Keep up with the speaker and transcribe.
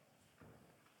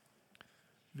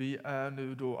Vi är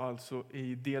nu då alltså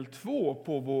i del 2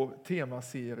 på vår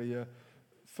temaserie.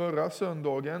 Förra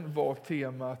söndagen var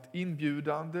temat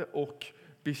inbjudande och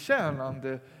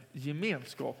betjänande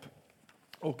gemenskap.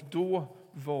 Och då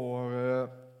var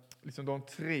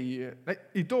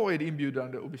idag är det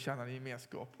inbjudande och betjänande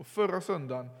gemenskap. Och förra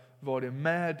söndagen var det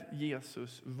med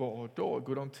Jesus var dag.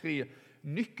 Och de 3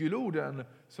 nyckelorden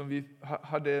som vi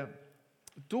hade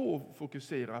då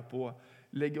fokuserat på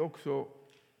lägger också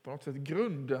på något sätt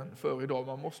grunden för idag.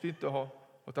 Man måste inte ha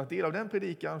tagit del av den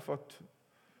predikan för att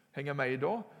hänga med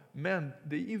idag. Men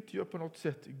det utgör på något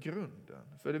sätt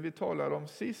grunden. För det vi talade om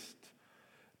sist,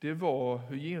 det var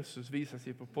hur Jesus visar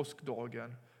sig på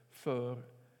påskdagen för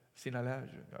sina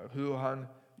lärjungar. Hur han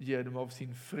ger dem av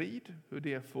sin frid, hur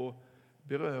det får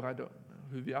beröra dem.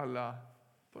 Hur vi alla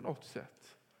på något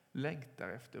sätt längtar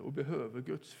efter och behöver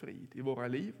Guds frid i våra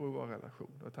liv och i våra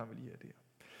relationer. Att han vill ge det.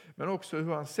 Men också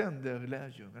hur han sänder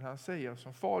lärjungarna. Han säger,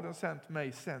 som Fadern sänt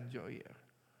mig, sänd jag er.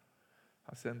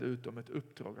 Han sänder ut dem ett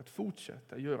uppdrag att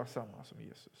fortsätta göra samma som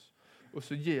Jesus. Och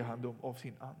så ger han dem av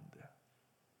sin ande.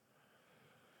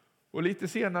 Och lite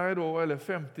senare då, eller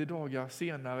 50 dagar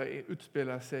senare,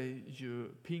 utspelar sig ju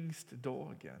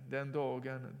pingstdagen. Den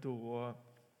dagen då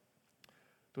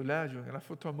lärjungarna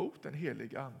får ta emot den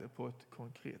heliga ande på ett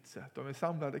konkret sätt. De är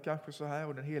samlade kanske så här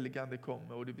och den heliga ande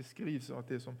kommer och det beskrivs som att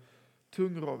det är som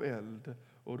tungor av eld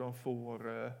och de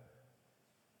får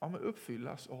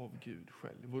uppfyllas av Gud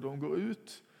själv. Och de går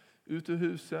ut ur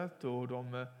huset och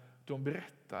de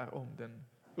berättar om den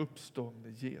uppståndne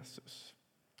Jesus.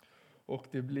 Och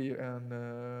det blir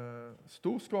en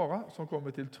stor skara som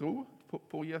kommer till tro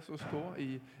på Jesus då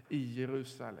i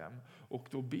Jerusalem. Och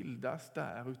då bildas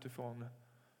där utifrån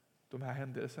de här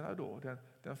händelserna då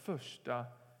den första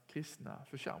kristna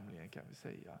församlingen, kan vi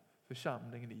säga.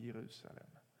 Församlingen i Jerusalem.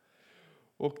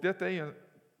 Och detta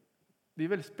det är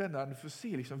väldigt spännande för att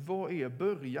se liksom, vad är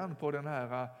början på den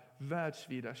här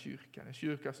världsvida kyrkan. En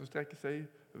kyrka som sträcker sig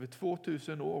över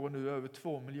 2000 år och nu över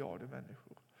 2 miljarder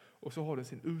människor. Och så har den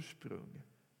sin ursprung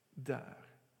där,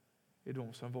 i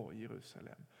de som var i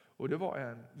Jerusalem. Och det var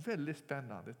en väldigt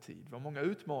spännande tid. Det var många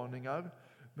utmaningar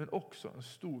men också en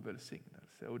stor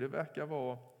välsignelse. Och det verkar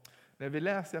vara, när vi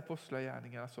läser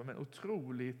apostlagärningarna, som en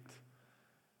otroligt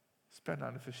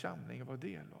spännande församling att vara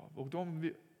del av. Och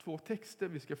de 2 texter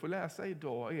vi ska få läsa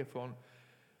idag är från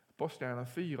apostlagärningarna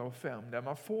 4 och 5. Där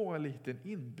man får en liten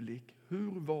inblick.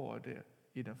 Hur var det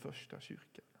i den första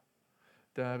kyrkan?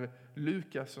 Där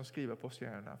Lukas som skriver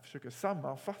apostlagärningarna försöker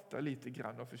sammanfatta lite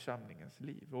grann av församlingens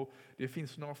liv. Och det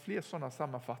finns några fler sådana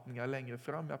sammanfattningar längre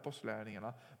fram i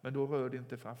apostlagärningarna. Men då rör det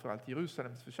inte framförallt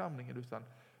Jerusalems församlingen utan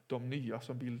de nya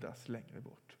som bildas längre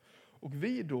bort. Och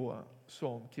vi då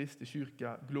som Kristi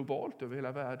kyrka globalt över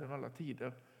hela världen och alla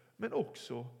tider, men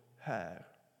också här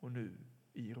och nu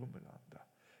i Romelanda.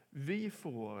 Vi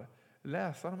får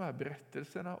läsa de här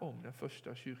berättelserna om den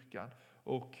första kyrkan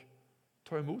och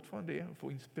ta emot från det och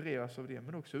få inspireras av det,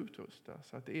 men också utrusta.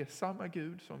 Så att det är samma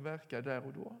Gud som verkar där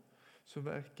och då, som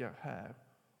verkar här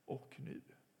och nu.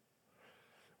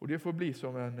 Och det får bli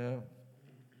som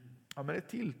ett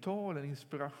tilltal, en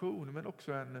inspiration, men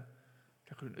också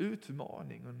kanske en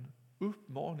utmaning, en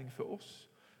uppmaning för oss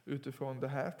utifrån det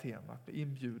här temat med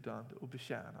inbjudande och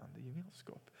betjänande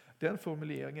gemenskap. Den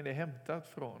formuleringen är hämtad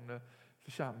från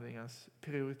församlingens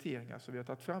prioriteringar som vi har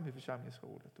tagit fram i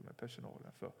församlingsrådet och med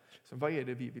personalen för. Så vad är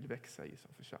det vi vill växa i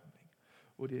som församling?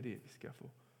 Och det är det vi ska få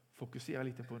fokusera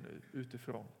lite på nu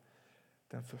utifrån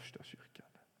den första kyrkan.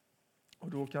 Och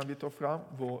då kan vi ta fram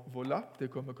vår lapp, det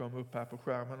kommer komma upp här på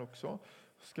skärmen också.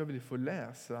 Så ska vi få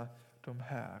läsa de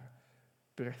här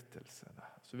berättelserna.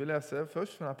 Så vi läser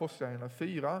först från apostlagärningarna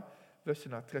 4,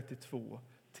 verserna 32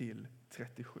 till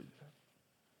 37.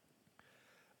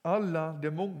 Alla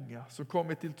de många som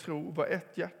kommit till tro var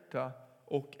ett hjärta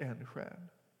och en själ.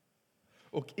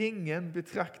 Och ingen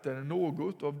betraktade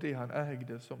något av det han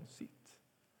ägde som sitt.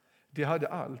 De hade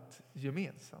allt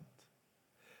gemensamt.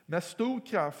 Med stor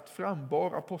kraft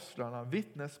frambar apostlarna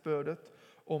vittnesbördet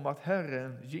om att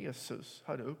Herren Jesus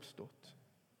hade uppstått.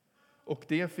 Och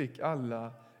det fick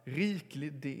alla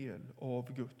riklig del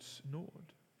av Guds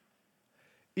nåd.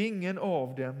 Ingen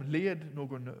av dem led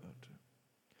någon nöd.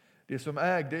 Det som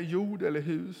ägde jord eller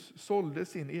hus sålde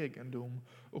sin egendom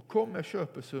och kom med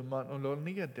köpesumman och lade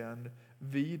ner den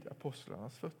vid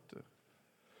apostlarnas fötter.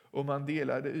 Och man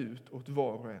delade ut åt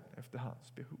var och en efter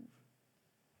hans behov.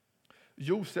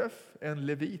 Josef, en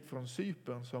levit från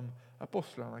Cypern som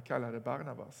apostlarna kallade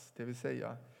Barnabas, det vill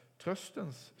säga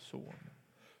tröstens son,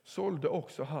 sålde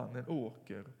också han en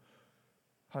åker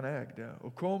han ägde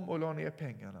och kom och la ner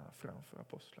pengarna framför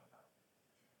apostlarna.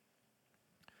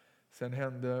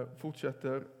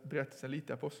 Fortsätter berättelsen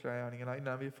lite apostlagärningarna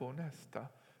innan vi får nästa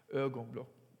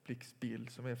ögonblicksbild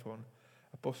som är från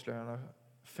apostlagärningarna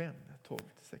 5,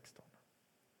 12-16.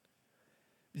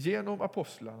 Genom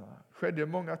apostlarna skedde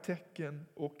många tecken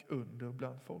och under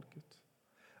bland folket.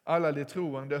 Alla de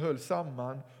troende höll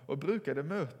samman och brukade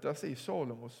mötas i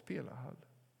Salomos spelarhall.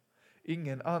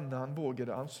 Ingen annan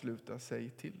vågade ansluta sig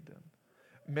till den,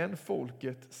 men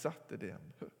folket satte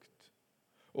den högt.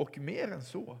 Och mer än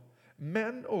så,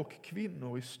 män och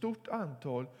kvinnor i stort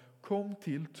antal kom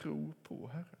till tro på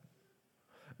Herren.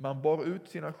 Man bar ut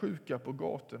sina sjuka på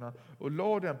gatorna och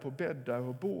lade dem på bäddar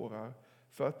och bårar,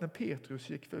 för att när Petrus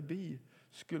gick förbi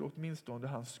skulle åtminstone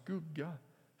hans skugga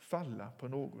falla på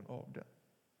någon av dem.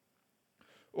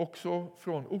 Också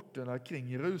från orterna kring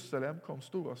Jerusalem kom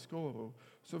stora skaror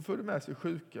som förde med sig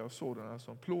sjuka och sådana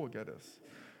som plågades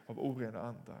av orena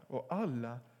andar, och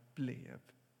alla blev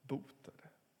botade.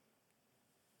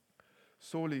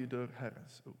 Så lyder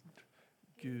Herrens ord.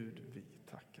 Gud, vi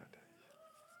tackar dig.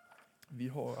 Vi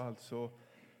har alltså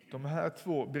de här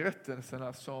 2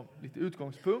 berättelserna som lite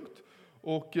utgångspunkt,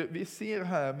 och vi ser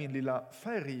här min lilla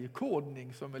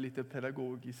färgkodning som är lite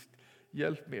pedagogiskt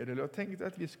hjälpmedel. Jag tänkte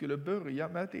att vi skulle börja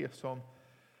med det som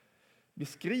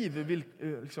beskriver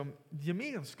liksom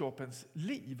gemenskapens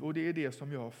liv, och det är det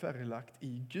som jag har färglagt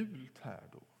i gult här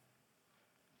då.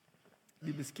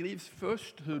 Det beskrivs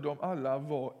först hur de alla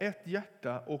var ett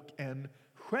hjärta och en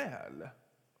själ.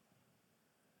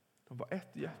 De var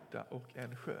ett hjärta och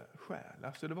en själ.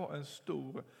 Alltså det var en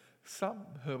stor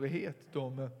samhörighet.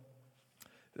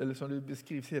 Eller som det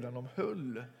beskrivs sedan, de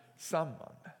höll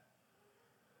samman.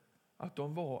 Att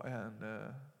de var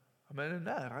en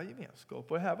nära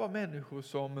gemenskap. Och det här var människor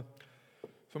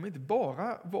som inte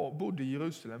bara bodde i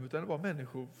Jerusalem, utan det var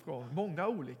människor från många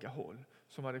olika håll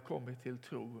som hade kommit till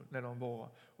tro när de var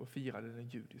och firade den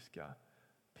judiska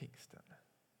pingsten.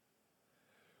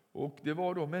 Och det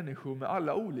var då människor med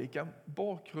alla olika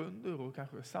bakgrunder och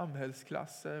kanske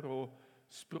samhällsklasser och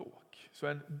språk. Så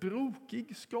en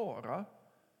brokig skara,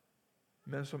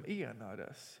 men som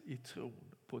enades i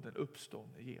tron på den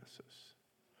uppståndne Jesus.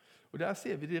 Och där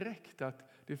ser vi direkt att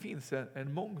det finns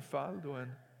en mångfald och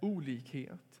en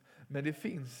olikhet, men det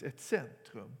finns ett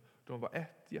centrum. De var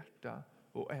ett hjärta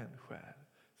och en själ,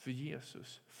 för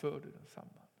Jesus förde den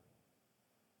samman.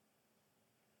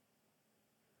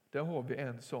 Där har vi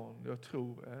en sån, jag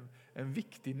tror, en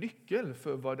viktig nyckel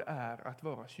för vad det är att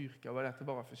vara kyrka, vad det är att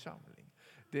vara församling.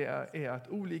 Det är att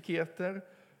olikheter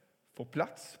får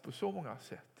plats på så många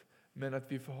sätt, men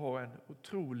att vi får ha en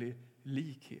otrolig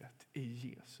likhet i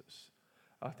Jesus.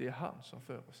 Att det är han som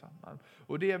för oss samman.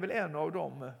 Och det är väl en av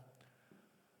de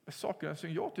sakerna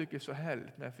som jag tycker är så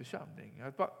härligt med församling.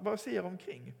 Att bara se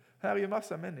omkring. Här är ju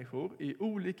massa människor i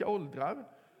olika åldrar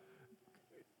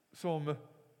som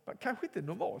man kanske inte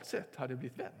normalt sett hade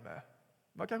blivit vän med.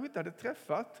 Man kanske inte hade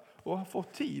träffat och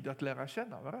fått tid att lära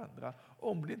känna varandra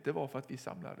om det inte var för att vi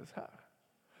samlades här.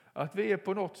 Att vi är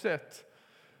på något sätt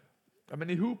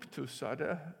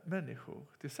ihoptussade människor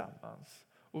tillsammans.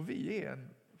 Och vi är en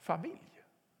familj.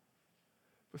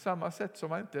 På samma sätt som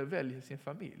man inte väljer sin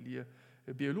familj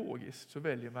biologiskt, så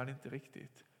väljer man inte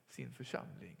riktigt sin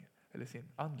församling eller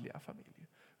sin andliga familj.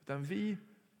 Utan vi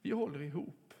håller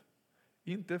ihop.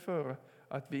 Inte för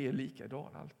att vi är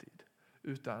likadana alltid,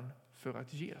 utan för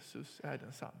att Jesus är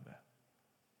densamme.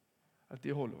 Att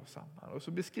det håller oss samman. Och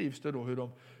så beskrivs det då hur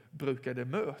de brukade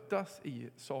mötas i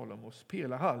Salomos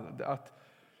spelarhall. Att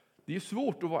det är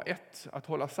svårt att vara att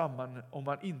hålla samman om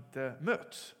man inte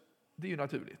möts. Det är ju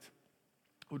naturligt.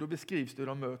 Och då beskrivs det hur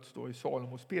de möts då i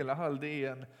Salomos spelarhall. Det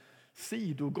är en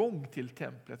sidogång till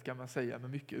templet, kan man säga, med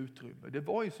mycket utrymme. Det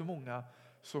var ju så många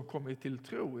som kom till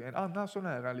tro. En annan sån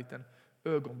här en liten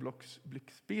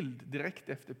ögonblicksbild direkt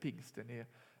efter pingsten i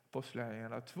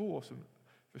Apostlagärningarna 2, som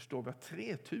förstår vi att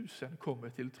 3000 kommer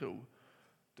till tro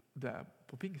där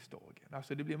på pingstdagen.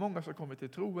 Alltså det blir många som kommer till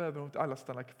tro, även om inte alla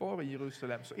stannar kvar i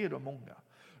Jerusalem, så är de många.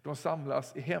 De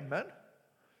samlas i hemmen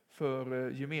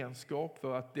för gemenskap,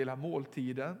 för att dela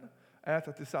måltiden,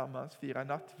 äta tillsammans, fira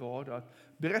nattvard, att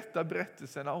berätta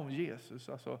berättelserna om Jesus.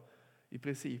 Alltså i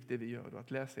princip det vi gör då,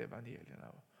 att läsa evangelierna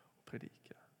och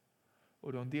predika.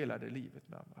 Och de delade livet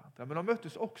med varandra. Men de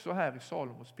möttes också här i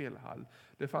Salomos spelarhall.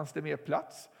 Där fanns det mer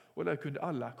plats och där kunde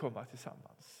alla komma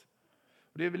tillsammans.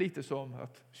 Och det är väl lite som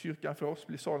att kyrkan för oss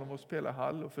blir Salomos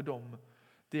spelarhall, och för dem,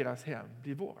 deras hem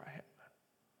blir våra hem.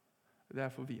 Där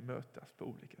får vi mötas på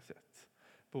olika sätt.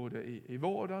 Både i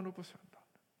vardagen och på söndagen.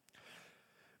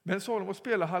 Men Salomos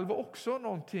spelarhall var också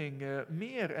någonting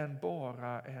mer än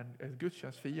bara ett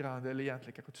gudstjänstfirande, eller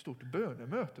egentligen kanske ett stort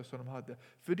bönemöte som de hade.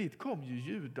 För dit kom ju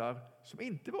judar som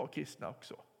inte var kristna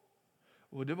också.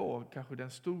 Och det var kanske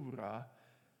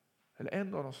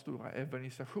en av de stora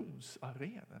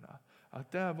evangelisationsarenorna.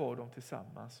 Att där var de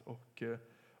tillsammans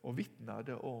och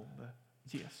vittnade om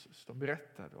Jesus. De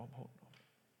berättade om honom.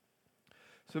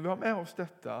 Så vi har med oss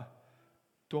detta.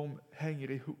 De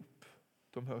hänger ihop.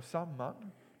 De hör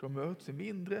samman. De möts i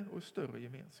mindre och större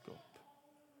gemenskap.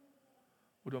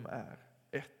 Och de är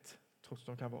ett, trots att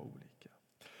de kan vara olika.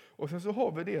 Och sen så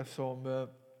har vi det som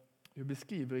vi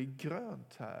beskriver i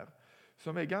grönt här.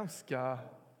 Som är ganska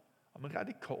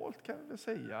radikalt, kan vi väl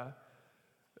säga.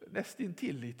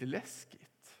 Nästintill lite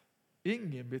läskigt.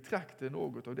 Ingen betraktade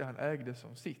något av det han ägde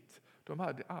som sitt. De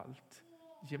hade allt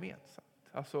gemensamt.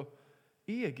 Alltså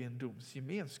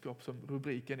egendomsgemenskap, som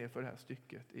rubriken är för det här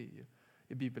stycket i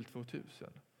Bibel 2000.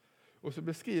 Och så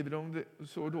beskriver de det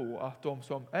så då att de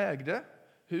som ägde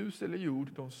hus eller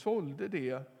jord, de sålde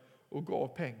det och gav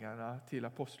pengarna till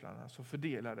apostlarna, så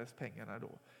fördelades pengarna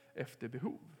då efter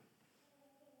behov.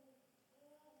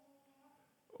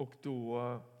 Och då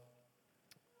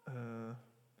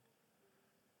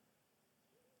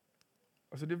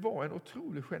alltså det var en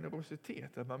otrolig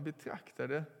generositet att man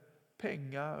betraktade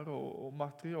pengar och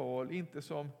material inte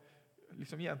som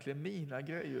liksom egentligen mina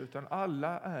grejer, utan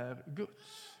alla är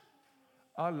Guds.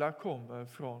 Alla kommer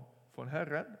från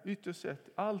Herren. Ytterst sett,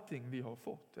 allting vi har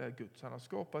fått är Guds. Han har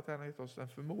skapat, han har gett oss en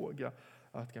förmåga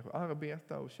att kanske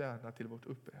arbeta och tjäna till vårt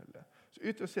uppehälle. Så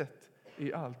ytterst sett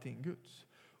är allting Guds.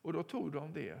 Och då tog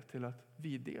de det till att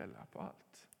vi delar på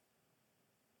allt.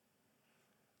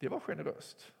 Det var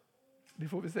generöst. Det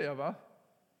får vi säga, va?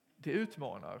 Det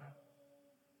utmanar.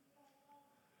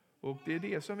 Och det är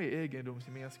det som är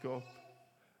egendomsgemenskap.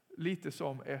 Lite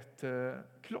som ett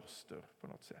kloster på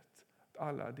något sätt. Att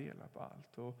alla delar på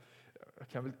allt. Och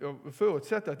jag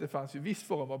förutsätter att det fanns ju viss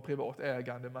form av privat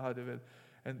ägande. Man hade väl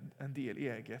en del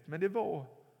eget. Men det var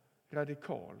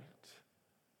radikalt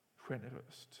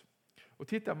generöst. Och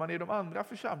tittar man i de andra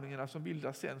församlingarna som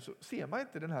bildas sen, så ser man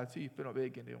inte den här typen av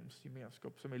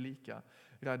egendomsgemenskap som är lika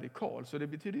radikal. Så det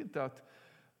betyder inte att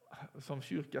som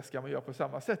kyrka ska man göra på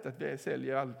samma sätt, att vi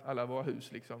säljer alla våra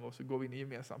hus liksom, och så går vi in i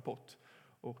gemensam pott.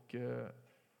 Och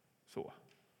så.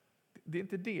 Det är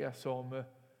inte det som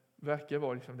verkar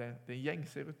vara liksom den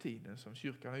gängse rutinen som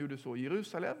kyrkan gjorde så i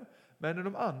Jerusalem. Men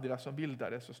de andra som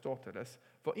bildades och startades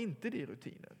var inte det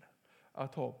rutinen.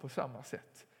 Att ha på samma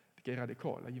sätt det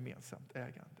radikala gemensamt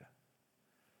ägande.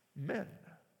 Men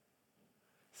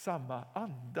samma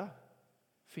anda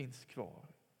finns kvar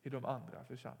i de andra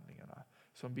församlingarna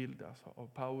som bildas av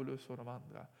Paulus och de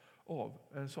andra, av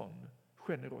en sån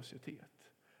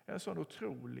generositet. En sån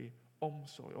otrolig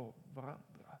omsorg av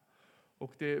varandra.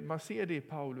 Och man ser det i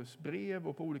Paulus brev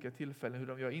och på olika tillfällen hur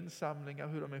de gör insamlingar,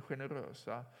 hur de är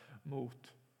generösa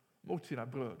mot sina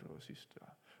bröder och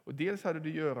systrar. Och dels hade det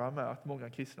att göra med att många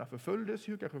kristna förföljdes,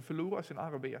 kanske förlorade sina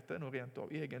arbeten och rent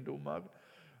av egendomar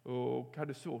och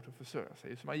hade svårt att försörja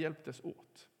sig, så man hjälptes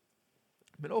åt.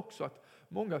 Men också att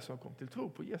många som kom till tro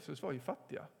på Jesus var ju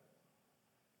fattiga.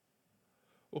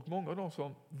 Och många av de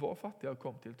som var fattiga och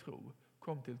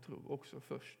kom till tro också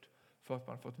först för att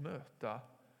man fått möta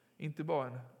inte bara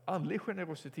en andlig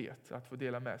generositet att få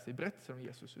dela med sig berättelsen om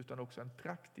Jesus, utan också en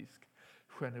praktisk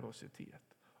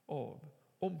generositet av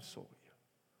omsorg.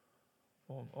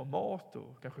 Om mat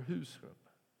och kanske husrum.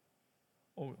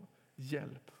 Och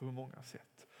hjälp på många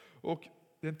sätt. Och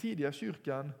den tidiga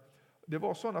kyrkan, det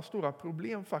var sådana stora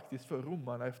problem faktiskt för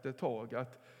romarna efter ett tag,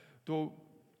 att då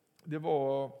det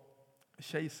var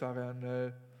kejsaren,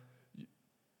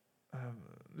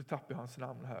 nu tappar jag hans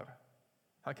namn här.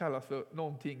 Han kallas för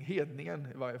någonting,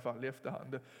 hedningen i varje fall i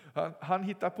efterhand. Han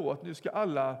hittar på att nu ska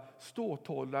alla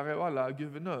ståthållare och alla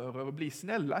guvernörer bli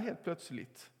snälla helt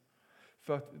plötsligt.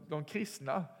 För att de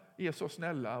kristna är så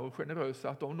snälla och generösa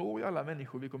att de når alla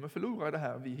människor. Vi kommer förlora det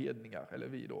här, vi hedningar, eller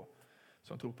vi då,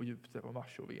 som tror på Jupiter och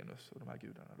Mars och Venus och de här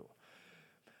gudarna då.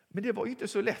 Men det var ju inte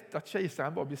så lätt att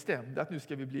kejsaren bara bestämde att nu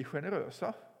ska vi bli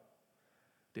generösa.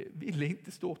 Det ville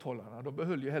inte ståthållarna, de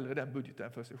behöll ju hellre den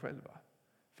budgeten för sig själva.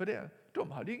 För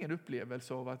de hade ingen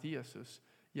upplevelse av att Jesus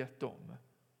gett dem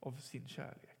av sin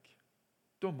kärlek.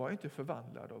 De var inte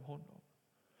förvandlade av honom.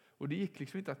 Och det gick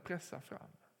liksom inte att pressa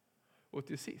fram. Och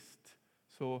till sist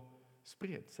så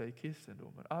spred sig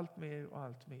kristendomen allt mer och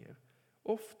allt mer.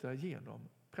 Ofta genom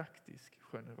praktisk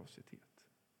generositet.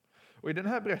 Och i den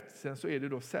här berättelsen så är det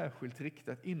då särskilt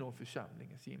riktat inom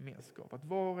församlingens gemenskap. Att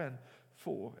var och en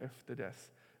får efter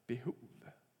dess behov.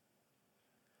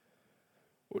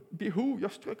 Och behov,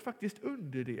 jag strök faktiskt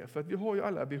under det, för att vi har ju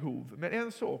alla behov. Men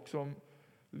en sak som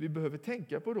vi behöver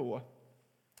tänka på då,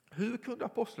 hur kunde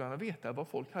apostlarna veta vad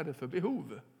folk hade för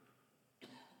behov?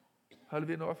 Hade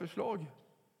vi några förslag?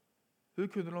 Hur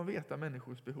kunde de veta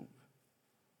människors behov?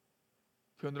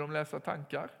 Kunde de läsa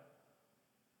tankar?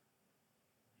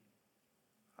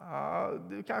 Ja,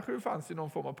 det kanske fanns i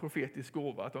någon form av profetisk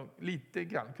gåva att de lite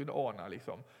grann kunde ana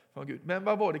liksom från Gud. Men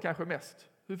vad var det kanske mest?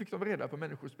 Hur fick de reda på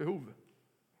människors behov?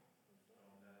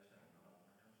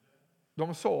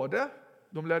 De sa det,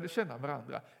 de lärde känna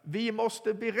varandra. Vi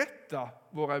måste berätta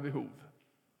våra behov.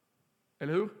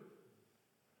 Eller hur?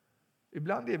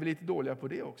 Ibland är vi lite dåliga på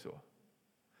det också.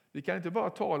 Vi kan inte bara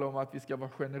tala om att vi ska vara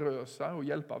generösa och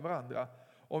hjälpa varandra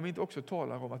om vi inte också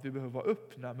talar om att vi behöver vara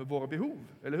öppna med våra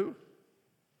behov. Eller hur?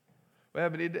 Och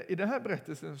även i den här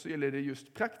berättelsen så gäller det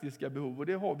just praktiska behov, och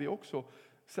det har vi också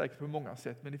säkert på många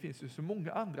sätt, men det finns ju så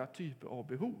många andra typer av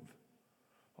behov.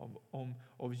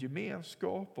 Av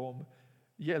gemenskap, om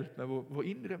hjälp med vår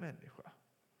inre människa.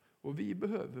 Och vi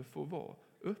behöver få vara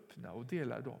öppna och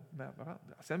dela dem med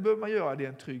varandra. Sen behöver man göra det i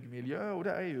en trygg miljö, och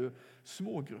där är ju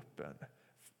smågruppen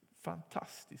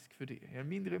fantastisk för det. En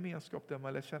mindre gemenskap där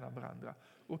man lär känna varandra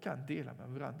och kan dela med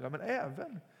varandra, men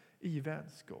även i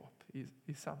vänskap,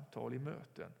 i samtal, i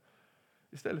möten.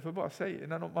 Istället för att bara säga,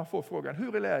 när man får frågan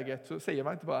hur är läget, så säger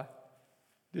man inte bara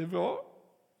det är bra.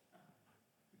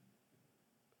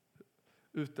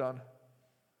 Utan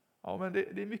ja, men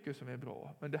det är mycket som är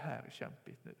bra, men det här är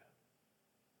kämpigt nu.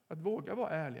 Att våga vara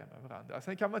ärliga med varandra.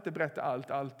 Sen kan man inte berätta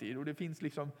allt alltid, och det finns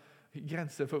liksom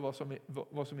gränser för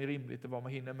vad som är rimligt och vad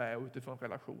man hinner med utifrån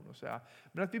relation och så här.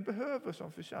 Men att vi behöver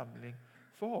som församling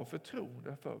få ha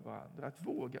förtroende för varandra, att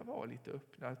våga vara lite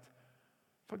öppna, att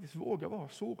faktiskt våga vara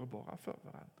sårbara för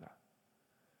varandra.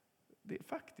 Det är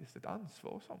faktiskt ett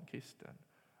ansvar som kristen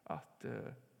att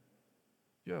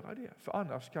göra det. För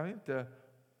annars kan inte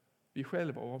vi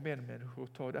själva och medmänniskor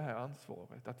ta det här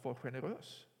ansvaret att vara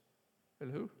generös.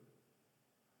 Eller hur?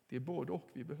 Det är både och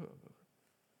vi behöver.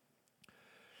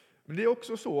 Men det är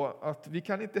också så att vi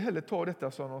kan inte heller ta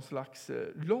detta som någon slags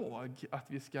lag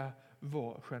att vi ska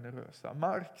vara generösa.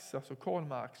 Karl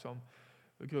Marx, som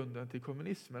grunden till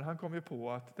kommunismen, han kom ju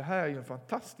på att det här är en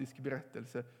fantastisk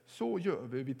berättelse. Så gör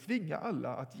vi. Vi tvingar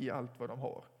alla att ge allt vad de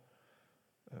har.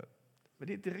 Men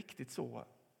det är inte riktigt så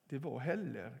det var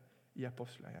heller i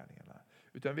apostlagärningarna.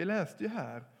 Utan vi läste ju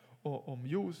här om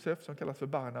Josef, som kallas för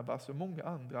Barnabas, och många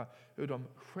andra, hur de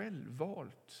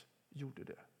självvalt gjorde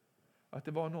det. Att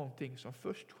det var någonting som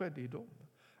först skedde i dem.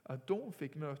 Att de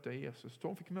fick möta Jesus,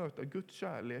 de fick möta Guds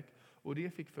kärlek, och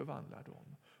det fick förvandla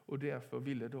dem. Och därför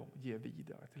ville de ge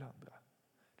vidare till andra.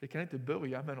 Det kan inte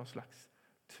börja med någon slags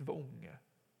tvång.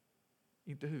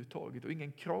 Inte överhuvudtaget. Och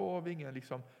ingen krav, ingen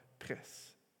liksom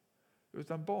press.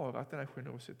 Utan bara att den här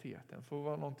generositeten får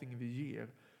vara någonting vi ger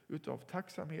utav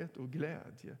tacksamhet och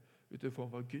glädje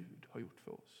utifrån vad Gud har gjort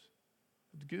för oss.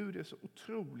 Att Gud är så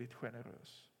otroligt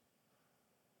generös.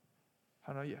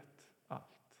 Han har gett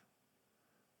allt.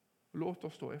 Och låt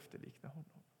oss då efterlikna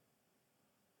honom.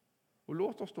 Och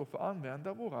låt oss då få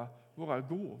använda våra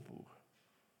gåvor,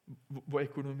 vår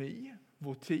ekonomi,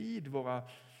 vår tid, våra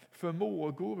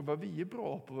förmågor, vad vi är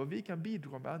bra på, vad vi kan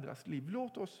bidra med andras liv.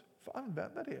 Låt oss få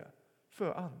använda det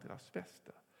för andras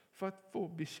bästa. För att få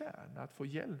betjäna, att få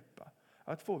hjälpa,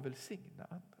 att få välsigna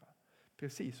andra.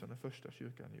 Precis som den första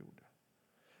kyrkan gjorde.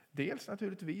 Dels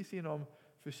naturligtvis inom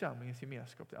församlingens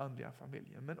gemenskap, den andliga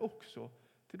familjen, men också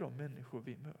till de människor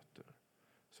vi möter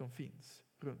som finns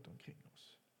runt omkring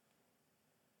oss.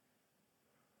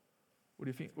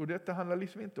 Och detta handlar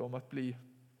liksom inte om att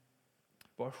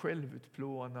vara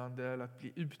självutplånande eller att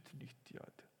bli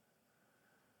utnyttjad.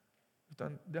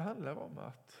 Utan det handlar om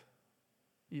att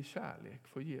i kärlek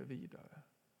få ge vidare.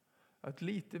 Att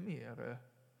lite mer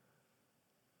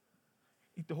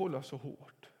inte hålla så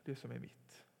hårt det som är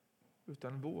mitt.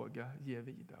 Utan våga ge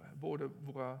vidare. Både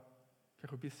våra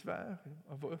kanske besvär,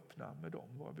 att vara öppna med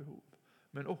dem, våra behov.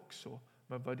 Men också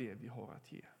med vad det är vi har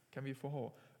att ge. Kan vi få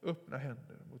ha öppna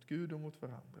händer mot Gud och mot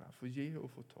varandra. Få ge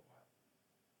och få ta.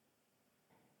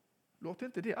 Låt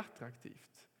inte det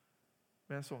attraktivt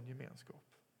med en sån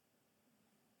gemenskap.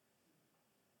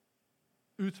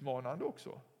 Utmanande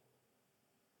också.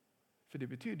 För det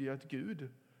betyder ju att Gud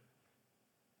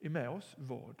är med oss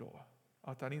var dag.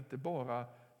 Att han inte bara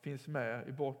finns med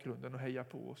i bakgrunden och hejar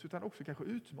på oss, utan också kanske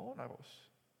utmanar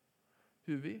oss.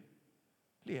 Hur vi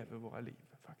lever våra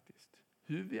liv faktiskt.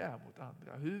 Hur vi är mot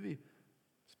andra, hur vi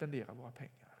spenderar våra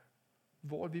pengar.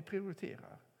 Vad vi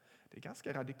prioriterar. Det är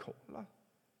ganska radikala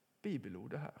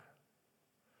bibelord det här.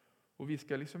 Och vi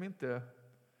ska liksom inte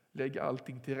lägga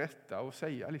allting till rätta och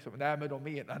säga liksom, nej men de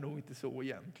menar nog inte så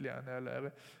egentligen.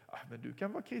 Eller, men du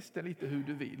kan vara kristen lite hur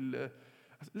du vill.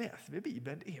 Alltså, läser vi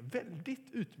Bibeln, det är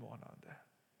väldigt utmanande.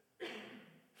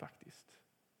 Faktiskt.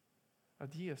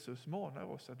 Att Jesus manar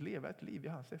oss att leva ett liv i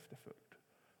hans efterföljd.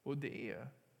 Och det är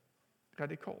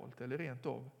radikalt eller rent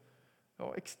av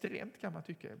extremt kan man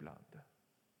tycka ibland.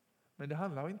 Men det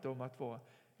handlar inte om att vara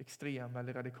extrema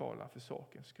eller radikala för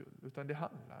sakens skull, utan det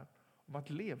handlar om att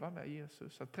leva med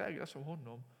Jesus, att präglas av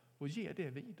honom och ge det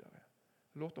vidare.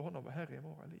 Låta honom vara Herre i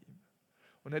våra liv.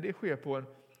 Och när det sker på en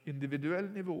individuell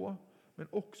nivå, men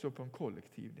också på en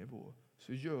kollektiv nivå,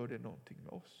 så gör det någonting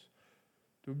med oss.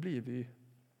 Då blir vi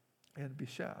en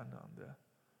betjänande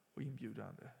och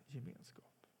inbjudande gemenskap.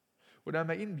 Och det här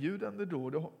med inbjudande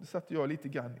då satte jag lite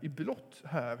grann i blott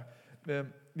här.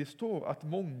 Det står att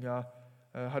många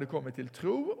hade kommit till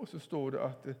tro, och så står det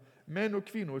att män och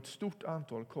kvinnor, ett stort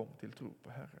antal, kom till tro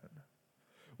på Herren.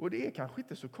 Och det är kanske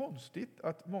inte så konstigt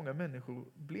att många människor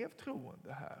blev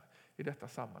troende här i detta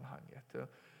sammanhanget.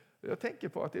 Jag tänker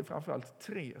på att det är framförallt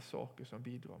 3 saker som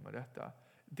bidrar med detta.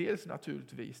 Dels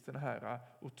naturligtvis den här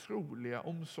otroliga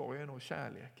omsorgen och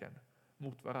kärleken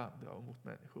mot varandra och mot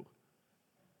människor.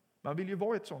 Man vill ju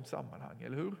vara i ett sådant sammanhang,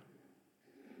 eller hur?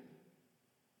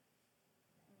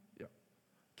 Ja.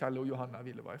 Kalle och Johanna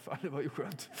ville i varje fall, det var ju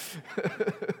skönt.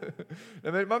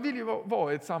 Nej, men man vill ju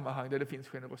vara i ett sammanhang där det finns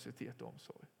generositet och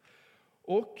omsorg.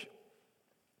 Och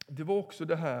det var också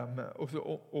det här med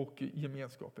och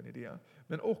gemenskapen i det.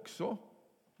 Men också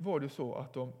var det så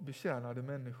att de betjänade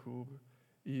människor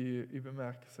i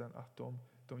bemärkelsen att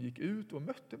de gick ut och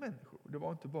mötte människor. Det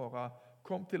var inte bara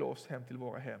kom till oss, hem till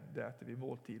våra hem, där äter vi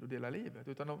måltid och delar livet.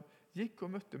 Utan de gick och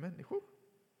mötte människor.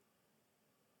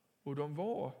 Och de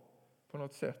var på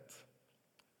något sätt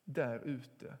där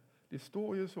ute. Det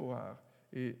står ju så här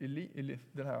i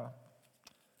den här,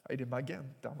 är det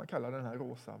magenta, man kallar den här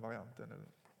rosa varianten, eller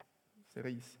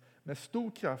cerise. Med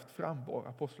stor kraft frambar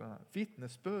apostlarna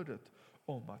vittnesbördet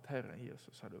om att Herren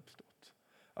Jesus hade uppstått.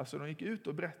 Alltså de gick ut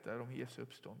och berättade om Jesu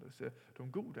uppståndelse,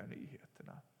 de goda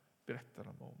nyheterna berättade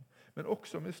de om. Men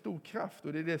också med stor kraft,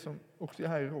 och det är det som också är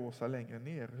här i rosa längre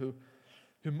ner,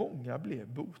 hur många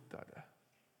blev botade.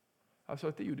 Alltså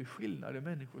att det gjorde skillnad i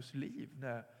människors liv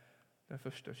när den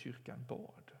första kyrkan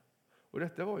bad. Och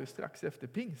detta var ju strax efter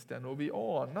pingsten, och vi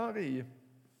anar i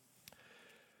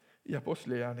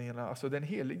apostlagärningarna, alltså den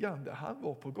helige ande, han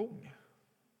var på gång.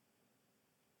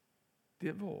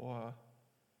 Det var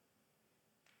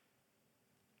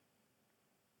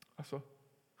alltså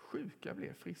sjuka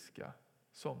blev friska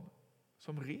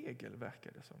som regel,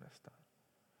 verkade som nästan.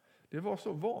 Det var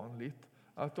så vanligt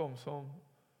att de som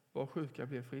var sjuka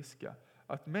blev friska,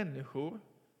 att människor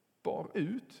bar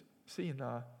ut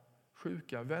sina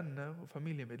sjuka vänner och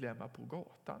familjemedlemmar på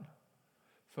gatan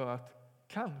för att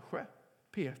kanske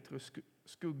Petrus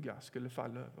skugga skulle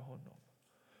falla över honom.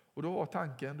 Och då var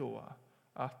tanken då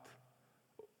att,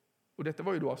 och detta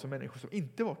var ju då alltså människor som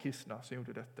inte var kristna som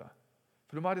gjorde detta.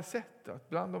 För de hade sett att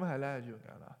bland de här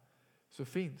lärjungarna så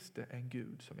finns det en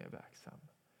Gud som är verksam.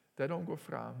 Där de går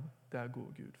fram, där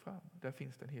går Gud fram. Där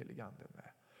finns den helige ande med.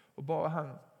 Och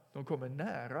bara de kommer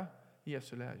nära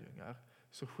Jesu lärjungar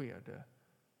så sker det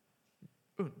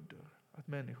under. Att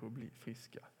människor blir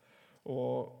friska.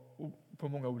 Och på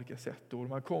många olika sätt. Och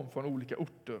man kom från olika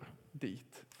orter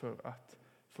dit för att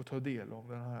få ta del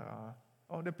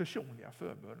av den personliga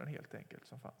förbönen helt enkelt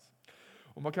som fanns.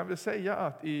 Och man kan väl säga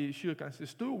att i kyrkans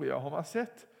historia har man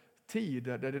sett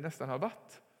tider där det nästan har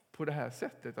varit på det här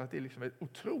sättet. Att det är liksom ett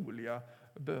otroliga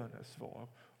bönesvar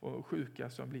och sjuka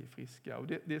som blir friska. Och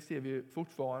det ser vi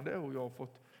fortfarande, och jag har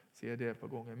fått se det på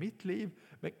gånger i mitt liv.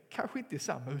 Men kanske inte i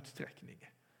samma utsträckning.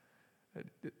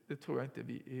 Det tror jag inte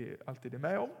vi alltid är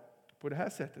med om. På det här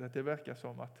sättet att det verkar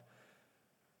som att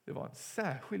det var en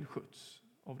särskild skjuts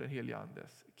av den helige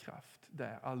andes kraft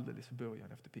där alldeles i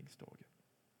början efter pingstdagen.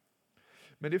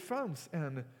 Men det fanns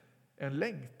en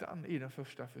längtan i den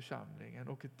första församlingen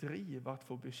och ett driv att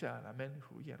få betjäna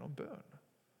människor genom bön.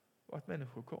 Och att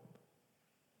människor kom.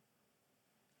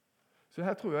 Så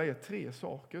här tror jag är 3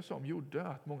 saker som gjorde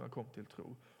att många kom till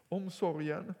tro.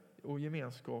 Omsorgen och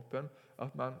gemenskapen,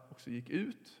 att man också gick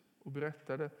ut och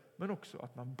berättade, men också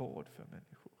att man bad för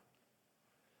människor.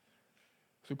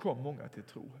 Så kom många till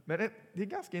tro. Men det är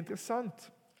ganska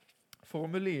intressant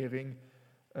formulering.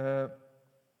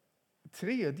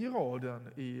 3:e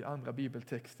raden i andra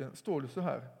bibeltexten står det så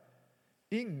här: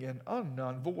 ingen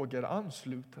annan vågade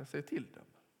ansluta sig till dem.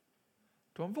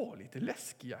 De var lite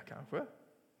läskiga kanske.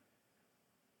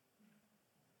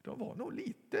 De var nog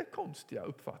lite konstiga,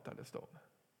 uppfattades de.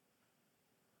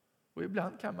 Och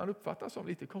ibland kan man uppfattas som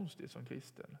lite konstigt som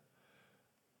kristen.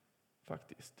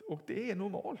 Faktiskt. Och det är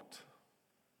normalt.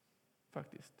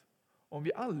 Faktiskt. Om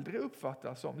vi aldrig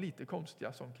uppfattas som lite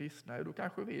konstiga som kristna, då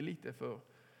kanske vi är lite för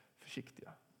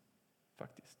försiktiga.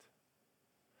 Faktiskt.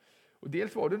 Och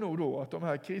dels var det nog då att de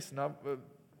här kristna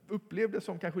upplevdes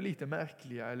som kanske lite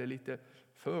märkliga eller lite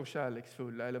för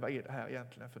kärleksfulla, eller vad är det här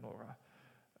egentligen för några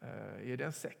Är det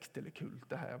en sekt eller kult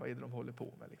det här? Vad är det de håller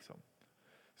på med liksom?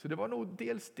 Så det var nog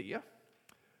dels det.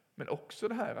 Men också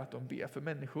det här att de ber för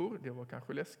människor. Det var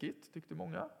kanske läskigt, tyckte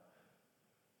många.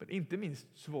 Men inte minst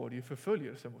så var det ju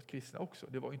förföljelse mot kristna också.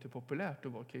 Det var inte populärt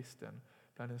att vara kristen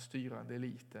bland den styrande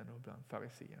eliten och bland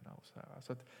fariseerna och så här.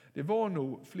 Så att det var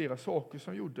nog flera saker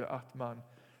som gjorde att man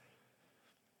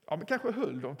men kanske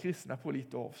höll de kristna på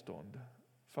lite avstånd.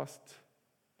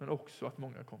 Men också att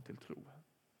många kom till tro.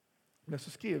 Men så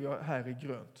skrev jag här i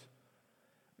grönt.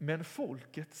 Men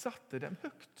folket satte dem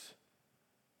högt.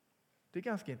 Det är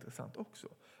ganska intressant också.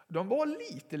 De var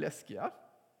lite läskiga.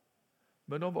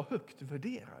 Men de var högt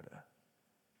värderade.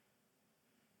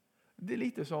 Det är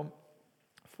lite som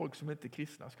folk som inte är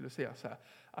kristna skulle säga så här.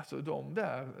 Alltså de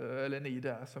där, eller ni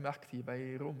där som är aktiva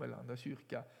i Romelanda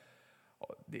kyrka.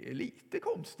 Ja, det är lite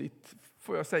konstigt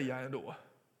får jag säga ändå.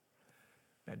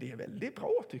 Men det är väldigt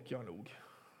bra tycker jag nog.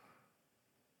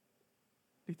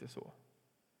 Lite så.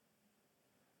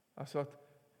 Alltså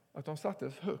att de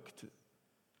sattes högt.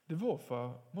 Det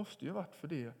måste ju ha varit för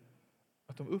det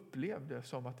att de upplevde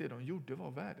som att det de gjorde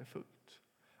var värdefullt.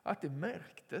 Att det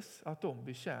märktes att de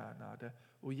betjänade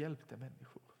och hjälpte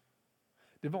människor.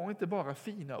 Det var inte bara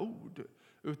fina ord,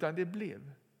 utan det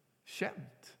blev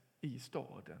känt i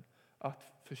staden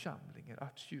att församlingen,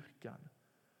 att kyrkan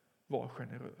var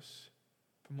generös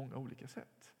på många olika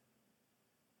sätt.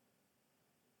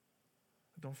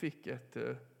 De fick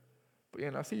på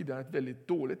ena sidan ett väldigt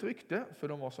dåligt rykte, för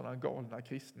de var sådana galna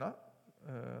kristna,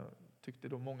 tyckte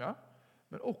de många.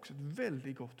 Men också ett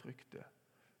väldigt gott rykte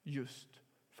just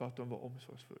för att de var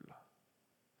omsorgsfulla.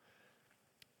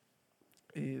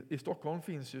 I Stockholm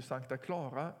finns ju Sankta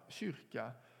Clara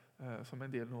kyrka som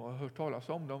en del nog har hört talas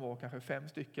om. De var kanske 5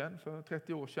 stycken för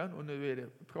 30 år sedan och nu är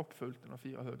det proppfullt när de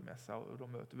firar högmässa och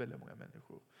de möter väldigt många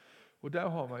människor. Och där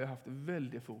har man ju haft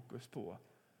väldigt fokus på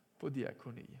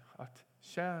diakoni. Att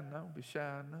tjäna och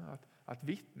betjäna, att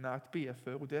vittna, att be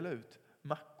för och dela ut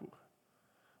mackor.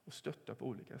 Och stötta på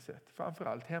olika sätt.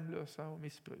 Framförallt hemlösa och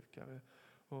missbrukare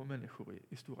och människor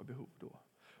i stora behov då.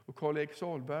 Och Karl-Erik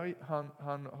Salberg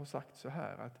han har sagt så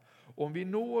här att om vi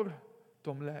når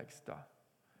de lägsta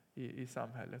i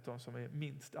samhället, de som är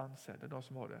minst ansedda, de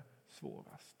som har det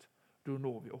svårast, då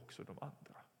når vi också de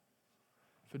andra.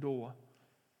 För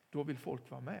då vill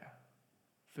folk vara med.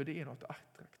 För det är något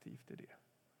attraktivt i det.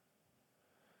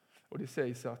 Och det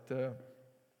sägs att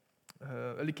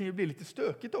det kan ju bli lite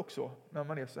stökigt också när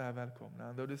man är så här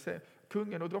välkomnande. Och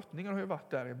kungen och drottningen har ju varit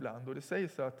där ibland. Och det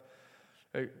sägs att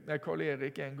när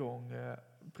Karl-Erik en gång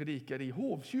predikade i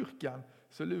hovkyrkan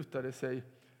så lutade sig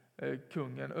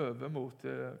kungen över mot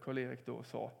Karl-Erik då och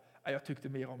sa jag tyckte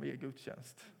mer om er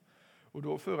gudstjänst. Och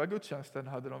då förra gudstjänsten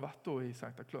hade de varit då i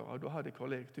Sankta Clara och då hade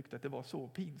Karl-Erik tyckt att det var så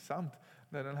pinsamt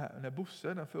när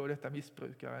Bosse, den före detta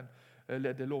missbrukaren,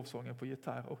 ledde lovsången på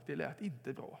gitarr och det lät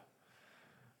inte bra.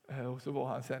 Och så var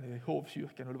han sen i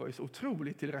hovkyrkan och det var ju så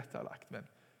otroligt tillrättalagt, men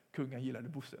kungen gillade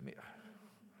Bosse mer.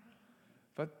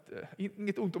 För att,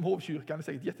 inget ont om hovkyrkan, det är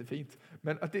säkert jättefint,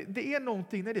 men att det är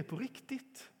någonting när det är på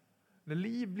riktigt. När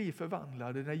liv blir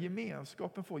förvandlade, när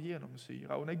gemenskapen får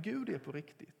genomsyra och när Gud är på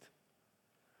riktigt.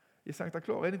 I Sankta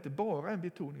Clara är det inte bara en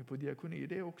betoning på diakoni,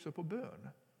 det är också på bön.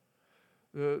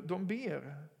 De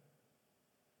ber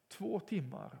 2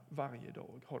 timmar varje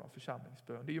dag, har de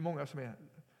församlingsbön. Det är ju många som är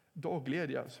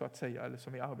daglediga så att säga, eller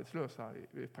som är arbetslösa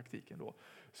i praktiken då,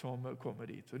 som kommer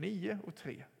dit. Så 9 och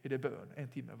 3 är det bön,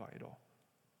 1 timme varje dag.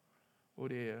 Och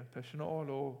det är personal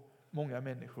och många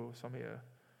människor som är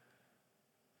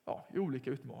i olika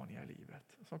utmaningar i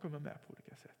livet, som kommer med på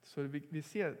olika sätt. Så vi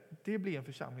ser, det blir en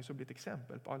församling som blir ett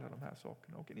exempel på alla de här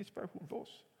sakerna och en inspiration för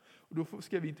oss. Och då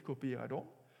ska vi inte kopiera dem,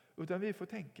 utan vi får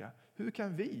tänka, hur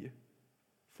kan vi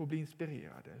få bli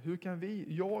inspirerade? Hur kan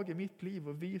vi, jag i mitt liv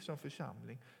och vi som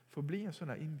församling, få bli en sån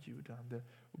här inbjudande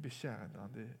och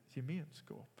betjänande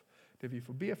gemenskap? Där vi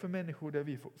får be för människor, där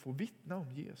vi får vittna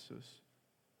om Jesus.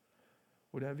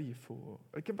 Och där vi får,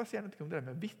 jag kan bara säga något om det där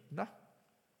med vittna.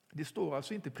 Det står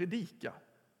alltså inte predika.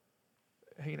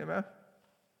 Hänger ni med?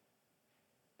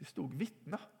 Det stod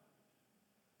vittna.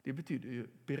 Det betyder ju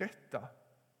berätta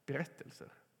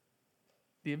berättelser.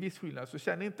 Det är en viss skillnad, så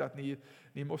känn inte att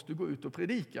ni måste gå ut och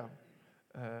predika.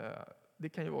 Det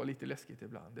kan ju vara lite läskigt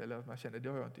ibland, eller att man känner det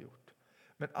har jag inte gjort.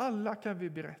 Men alla kan vi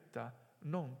berätta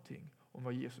någonting om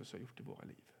vad Jesus har gjort i våra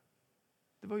liv.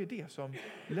 Det var ju det som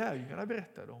lärjungarna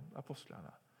berättade om,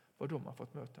 apostlarna, vad de har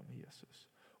fått möta med Jesus.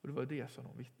 Och det var det som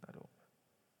de vittnade om.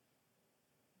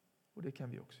 Och det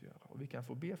kan vi också göra. Och vi kan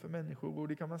få be för människor, och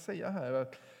det kan man säga här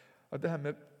att det här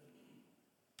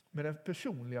med den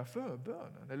personliga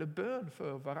förbönen eller bön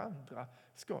för varandra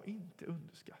ska inte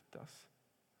underskattas.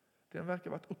 Den verkar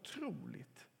vara ett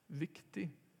otroligt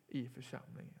viktig i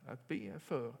församlingen. Att be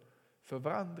för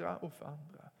varandra och för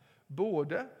andra.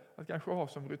 Både att kanske ha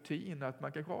som rutin att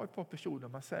man kanske har ett par personer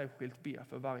man särskilt ber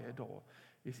för varje dag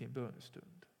i sin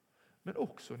bönestund. Men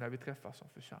också när vi träffas som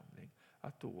församling,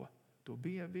 att då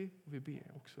ber vi, och vi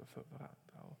ber också för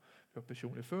varandra. Och vi har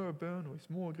personlig förbön och i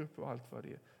smågrupper och allt vad det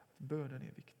är. Att bönen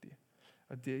är viktig.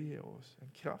 Att det ger oss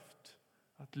en kraft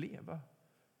att leva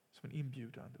som en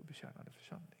inbjudande och betjänande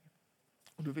församling.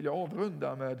 Och då vill jag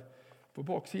avrunda med, på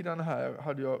baksidan här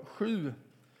hade jag 7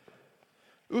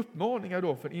 uppmaningar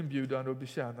då för inbjudande och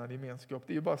betjänande gemenskap.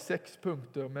 Det är ju bara 6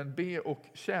 punkter, men be och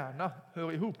tjäna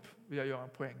hör ihop, vill jag göra en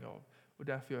poäng av. Och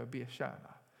därför gör jag be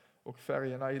tjäna. Och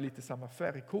färgerna är lite samma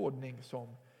färgkodning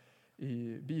som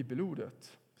i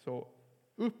bibelordet. Så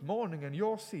uppmaningen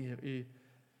jag ser i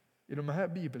de här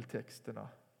bibeltexterna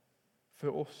för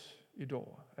oss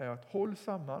idag är att håll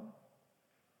samman,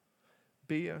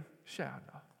 be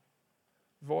tjäna,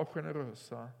 var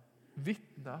generösa,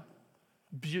 vittna,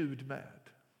 bjud med.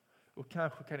 Och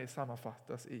kanske kan det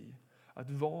sammanfattas i att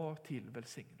vara till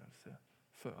välsignelse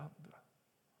för andra.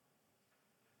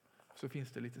 Så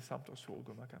finns det lite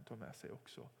samtalsfrågor man kan ta med sig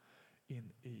också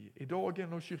in i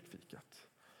dagen och kyrkfikat.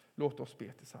 Låt oss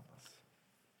be tillsammans.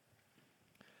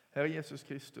 Herre Jesus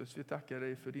Kristus, vi tackar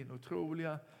dig för din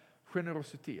otroliga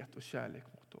generositet och kärlek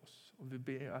mot oss. Och vi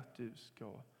ber att du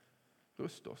ska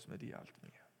rusta oss med det allt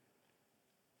mer.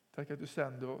 Tack att du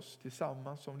sänder oss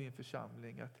tillsammans som din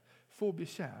församling att få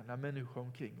betjäna människor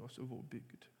omkring oss och vår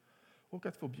bygd. Och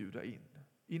att få bjuda in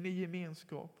i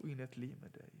gemenskap och in i ett liv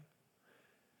med dig.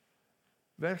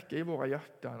 Verka i våra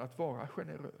hjärtan att vara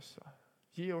generösa.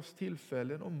 Ge oss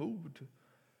tillfällen och mod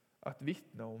att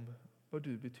vittna om vad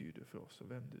du betyder för oss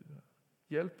och vem du är.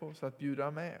 Hjälp oss att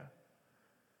bjuda med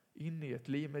in i ett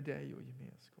liv med dig och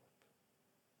gemenskap.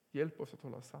 Hjälp oss att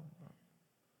hålla samman.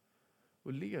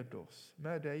 Och led oss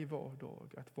med dig var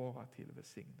dag att vara till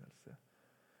välsignelse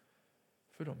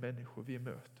för de människor vi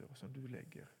möter och som du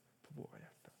lägger på våra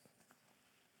hjärtan.